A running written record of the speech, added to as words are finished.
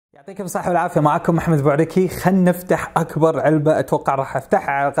يعطيكم الصحة والعافية. معكم أحمد بوعركي. خلنا نفتح أكبر علبة أتوقع راح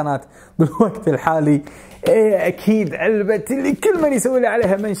أفتحها على القناة بالوقت الحالي. أكيد علبة اللي كل من يسوي لي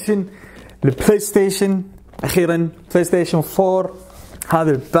عليها منشن البلاي ستيشن. أخيرا بلاي ستيشن 4.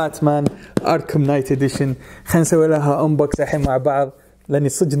 هذا الباتمان أركم نايت إديشن. خلنا نسوي لها أنبوكس الحين مع بعض، لأني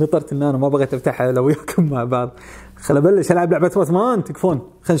صدق نطرت إن أنا ما بغيت أفتحها لو وياكم مع بعض. خلنا أبلش ألعب لعبة باتمان. تكفون.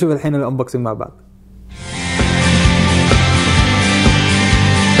 خلنا نشوف الحين الأنبوكسينج مع بعض.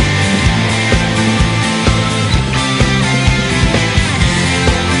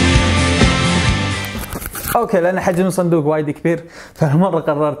 اوكي، لان حجم الصندوق وايد كبير فالمره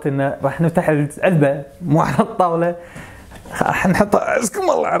قررت انه راح نفتح العلبه مو على الطاوله، راح نحطها عزكم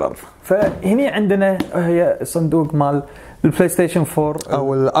الله عرض. فهني عندنا هي صندوق مال البلاي ستيشن 4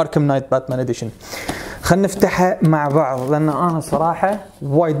 او الاركم نايت باتمان اديشن. خلينا نفتحها مع بعض لان انا صراحه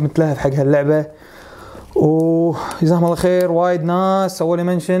وايد متلهف حق هاللعبه، وجزاهم الله خير وايد ناس سووا لي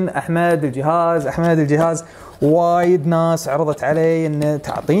منشن احمد الجهاز. وايد ناس عرضت علي ان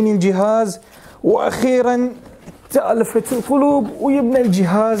تعطيني الجهاز، واخيرا تألفت القلوب ويبنى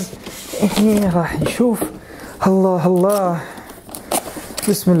الجهاز. هنا راح نشوف. الله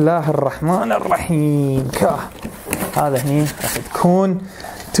بسم الله الرحمن الرحيم. هذا هني راح تكون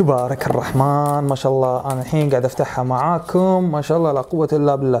تبارك الرحمن ما شاء الله. انا الحين قاعد افتحها معاكم ما شاء الله لا قوة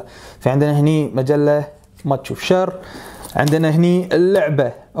الا بالله. في عندنا هني مجلة ما تشوف شر، عندنا هني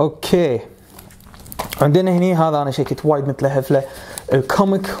اللعبة اوكي، عندنا هني هذا انا شكيت وايد متلهف له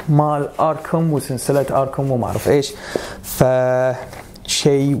الكوميك مال اركم وسلسله اركم وما اعرف ايش،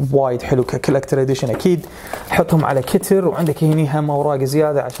 فشيء وايد حلو ككولكتر اديشن. اكيد حطهم على كتر. وعندك هني هم اوراق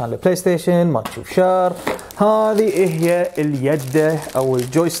زياده عشان البلاي ستيشن ما تشوف شر. هذه هي اليده او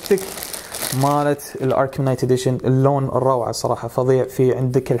الجويستيك مالت الاركم نايت اديشن. اللون الروعه صراحه فظيع. في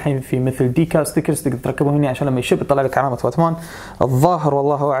عندك الحين في مثل ديكا ستيكرز تقدر تركبهم هنا عشان لما يشب يطلع لك علامه باتمان. الظاهر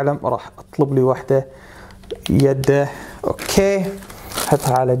والله اعلم راح اطلب لي واحده يده اوكي،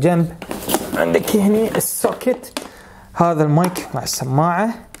 حطها على جنب. عندك هني السوكت، هذا المايك مع السماعه.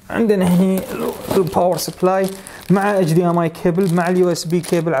 عندنا هني الباور سبلاي مع اتش دي ام اي كيبل مع اليو اس بي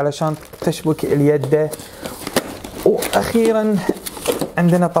كيبل علشان تشبك اليده. واخيرا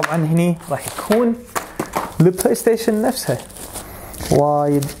عندنا طبعا هني راح يكون البلاي ستيشن نفسها.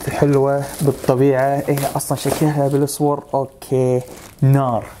 وايد حلوه بالطبيعه. هي اصلا شكلها بالصور اوكي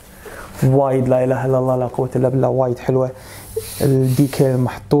نار. وايد لا اله الا الله لا قوه الا بالله. وايد حلوه. الديكيل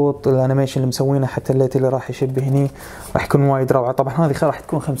محطوط، الانيميشن اللي مسوينه حتى الليت اللي راح يشبه هني راح يكون وايد روعه. طبعا هذه راح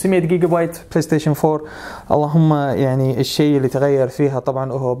تكون 500 جيجا بايت بلاي ستيشن 4. اللهم يعني الشيء اللي تغير فيها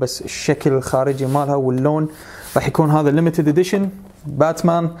طبعا هو بس الشكل الخارجي مالها واللون. راح يكون هذا ليميتد اديشن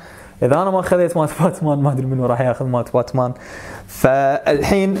باتمان. اذا انا ما اخذت مات باتمان ما ادري منو راح ياخذ مات باتمان.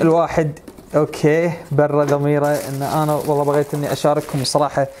 فالحين الواحد اوكي برا ضميره ان انا والله بغيت اني اشارككم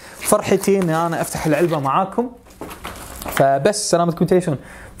الصراحه فرحتي ان انا افتح العلبه معاكم. فبس سلامتكم تيشون.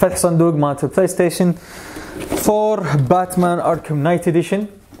 فتح صندوق مالت البلاي ستيشن 4 باتمان اركم نايت اديشن.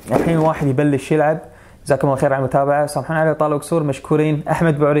 الحين واحد يبلش يلعب. جزاكم الله خير على المتابعه. سامحونا على طال وقصور. مشكورين.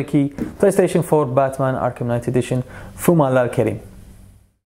 احمد بوعركي، بلاي ستيشن 4 باتمان اركم نايت اديشن. فما الله الكريم.